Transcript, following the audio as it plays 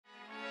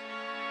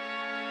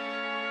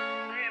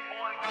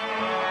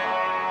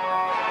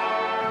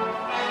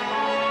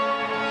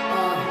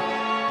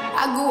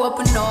grew up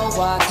in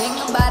Norwalk,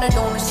 hanging by the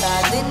donut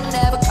shop. Didn't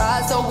have a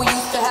car, so we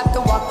used to have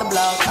to walk the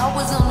block. I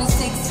was only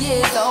 6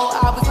 years old,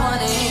 I was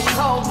running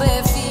cold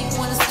bare feet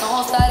when the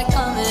storm started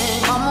coming.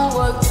 Mama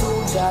worked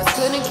 2 jobs,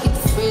 couldn't keep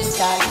the fridge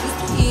stocked. Used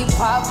to eat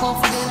popcorn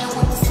for dinner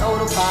with the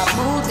soda pop.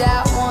 Moved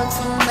out one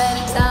too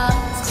many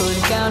times,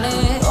 couldn't count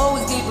it.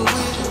 Always keep it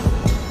real,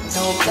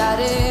 no doubt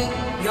it.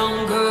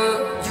 Young girl,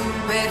 you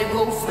better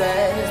go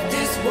fast.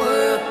 This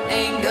world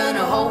ain't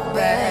gonna hold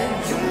back.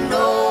 You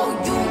know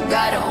you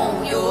gotta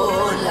own your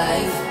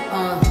life.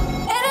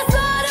 And I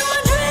thought in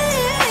my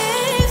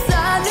dreams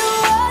I knew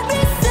I'd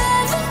be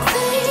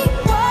 17,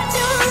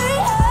 watching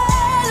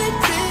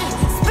reality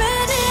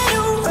spinning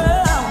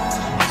around.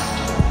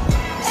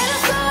 And I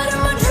thought in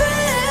my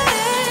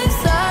dreams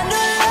I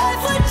knew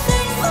life would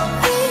change for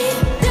me.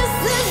 This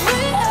is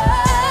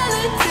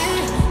reality.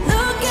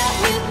 Look at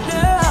me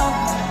now.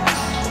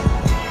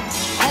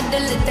 Had to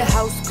let the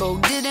house go,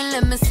 didn't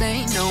let me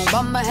say no.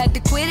 Mama had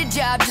to quit a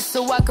job just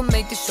so I could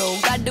make the show.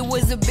 God, there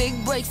was a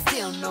big break,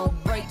 still no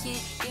breaking.